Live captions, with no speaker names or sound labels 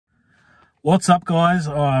What's up, guys?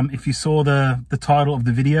 If you saw the title of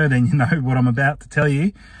the video, then you know what I'm about to tell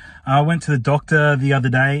you. I went to the doctor the other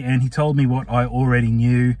day and he told me what I already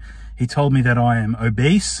knew. He told me that I am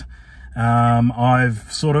obese.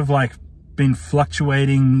 I've sort of like been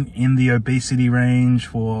fluctuating in the obesity range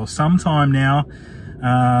for some time now.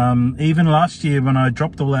 Even last year when I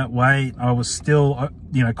dropped all that weight, I was still,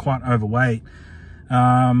 quite overweight.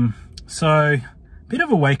 So bit of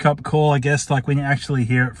a wake-up call, I guess, like when you actually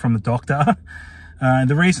hear it from the doctor.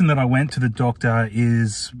 The reason that I went to the doctor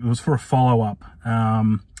it was for a follow-up.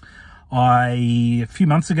 A few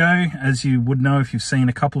months ago, as you would know if you've seen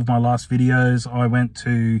a couple of my last videos, I went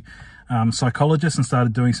to a psychologist and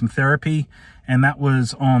started doing some therapy, and that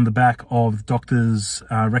was on the back of the doctor's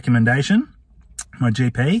recommendation, my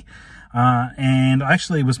GP. And I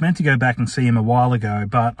actually was meant to go back and see him a while ago,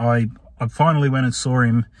 but I finally went and saw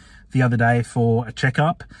him the other day for a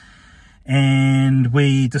checkup, and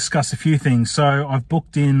we discussed a few things. So I've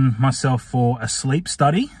booked in myself for a sleep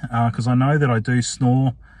study because I know that I do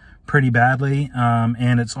snore pretty badly,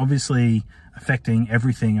 and it's obviously affecting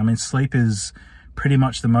everything. I mean, sleep is pretty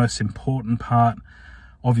much the most important part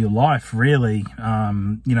of your life, really,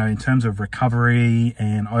 in terms of recovery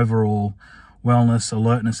and overall wellness,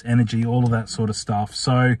 alertness, energy, all of that sort of stuff.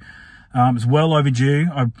 So it's well overdue.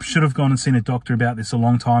 I should have gone and seen a doctor about this a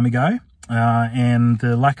long time ago. And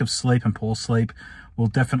the lack of sleep and poor sleep will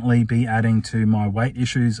definitely be adding to my weight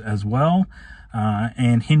issues as well,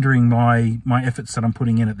 and hindering my efforts that I'm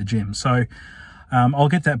putting in at the gym. So I'll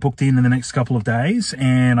get that booked in the next couple of days,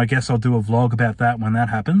 and I guess I'll do a vlog about that when that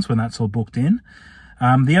happens, when that's all booked in.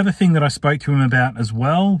 The other thing that I spoke to him about as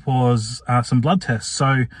well was some blood tests.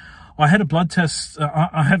 So I had a blood test.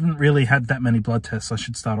 I haven't really had that many blood tests, I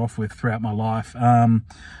should start off with, throughout my life.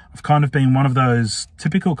 I've kind of been one of those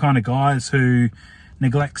typical kind of guys who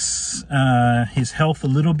neglects his health a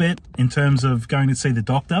little bit in terms of going to see the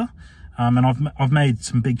doctor. And I've made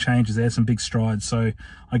some big changes there, some big strides. So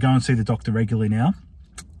I go and see the doctor regularly now.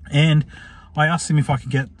 And I asked him if I could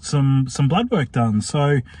get some blood work done.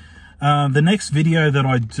 So the next video that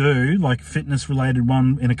I do, like fitness related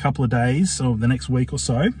one in a couple of days, or the next week or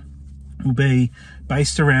so, will be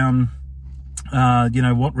based around,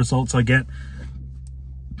 what results I get.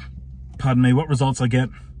 Pardon me, what results I get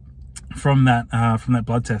from that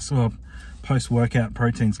blood test. Well, post-workout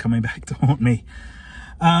protein's coming back to haunt me.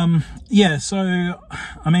 So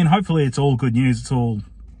I mean, hopefully it's all good news. It's all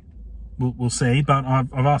we'll see. But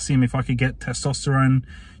I've asked him if I could get testosterone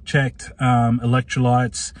checked,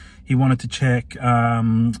 electrolytes. He wanted to check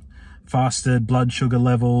fasted blood sugar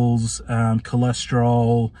levels,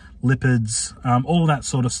 cholesterol, lipids, all that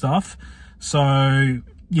sort of stuff. So,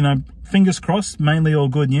 fingers crossed, mainly all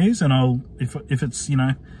good news. And if it's,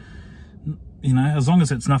 as long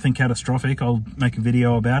as it's nothing catastrophic, I'll make a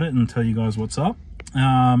video about it and tell you guys what's up.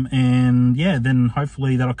 And yeah, then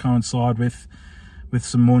hopefully that'll coincide with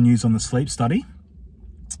some more news on the sleep study.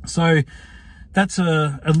 So that's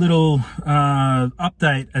a little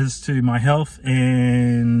update as to my health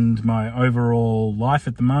and my overall life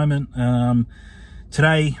at the moment.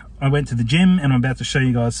 Today I went to the gym, and I'm about to show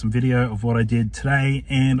you guys some video of what I did today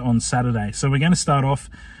and on Saturday. So we're going to start off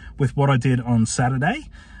with what I did on Saturday.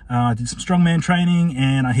 I did some strongman training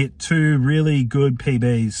and I hit 2 really good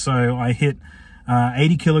PBs. So I hit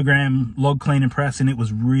 80 kilogram log clean and press, and it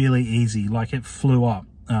was really easy. Like, it flew up.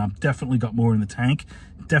 Definitely got more in the tank.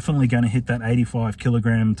 Definitely going to hit that 85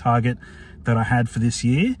 kilogram target that I had for this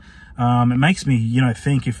year. It makes me,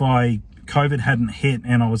 think if COVID hadn't hit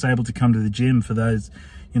and I was able to come to the gym for those,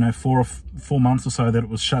 4 months or so that it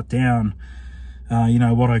was shut down,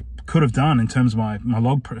 what I could have done in terms of my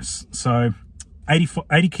log press. So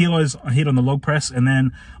 80 kilos I hit on the log press, and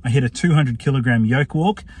then I hit a 200 kilogram yoke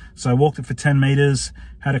walk. So I walked it for 10 meters,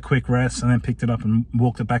 had a quick rest, and then picked it up and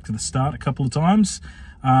walked it back to the start a couple of times.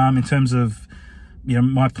 In terms of,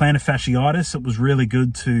 my plantar fasciitis, it was really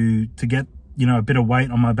good to get, a bit of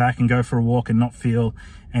weight on my back and go for a walk and not feel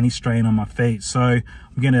any strain on my feet. So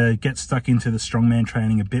I'm going to get stuck into the strongman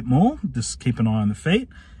training a bit more, just keep an eye on the feet.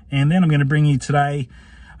 And then I'm going to bring you today,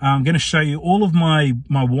 I'm going to show you all of my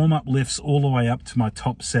warm-up lifts all the way up to my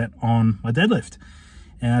top set on my deadlift.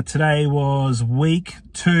 Today was week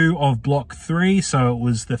 2 of block 3, so it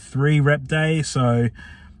was the 3 rep day. So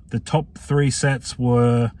the top 3 sets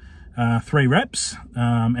were 3 reps,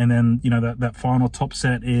 and then that final top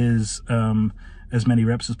set is as many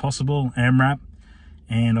reps as possible, AMRAP,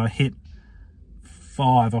 and I hit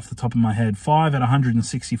 5 off the top of my head, 5 at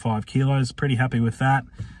 165 kilos. Pretty happy with that.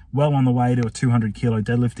 Well on the way to a 200 kilo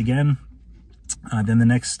deadlift again. Then the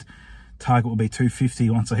next target will be 250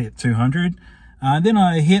 once I hit 200. Then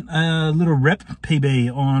I hit a little rep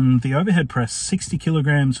PB on the overhead press, 60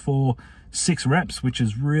 kilograms for 6 reps, which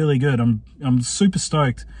is really good. I'm super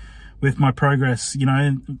stoked with my progress, you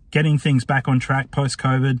know, getting things back on track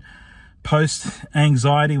post-COVID,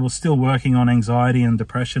 post-anxiety. We're still working on anxiety and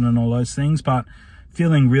depression and all those things, but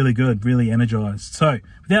feeling really good, really energized. So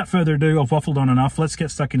without further ado, I've waffled on enough. Let's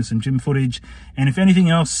get stuck into some gym footage. And if anything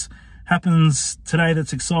else happens today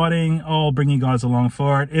that's exciting, I'll bring you guys along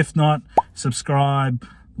for it. If not, subscribe,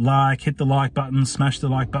 like, hit the like button, smash the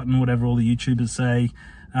like button, whatever all the YouTubers say.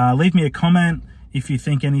 Leave me a comment if you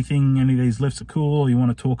think any of these lifts are cool, or you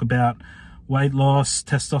want to talk about weight loss,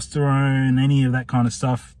 testosterone, any of that kind of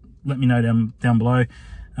stuff. Let me know down below.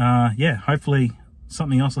 Yeah, hopefully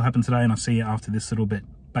something else will happen today, and I'll see you after this little bit.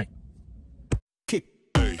 Bye.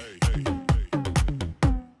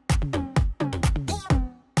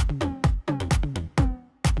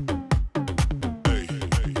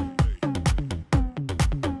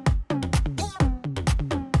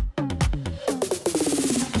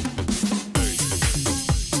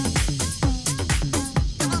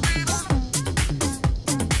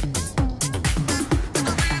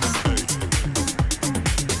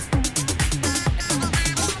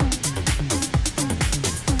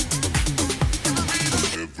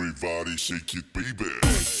 Everybody shake it, baby.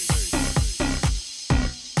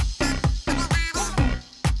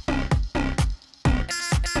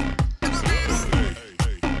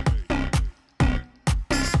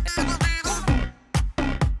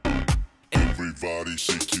 Everybody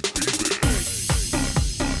shake it, baby.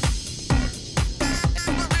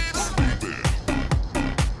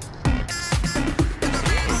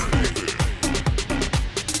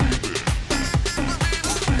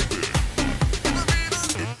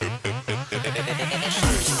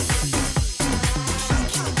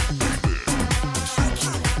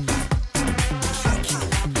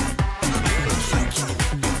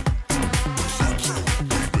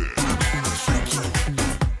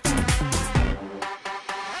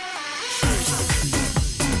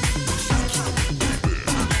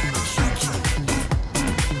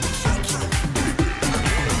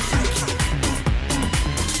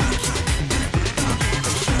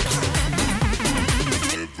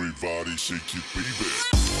 Everybody shake it, baby.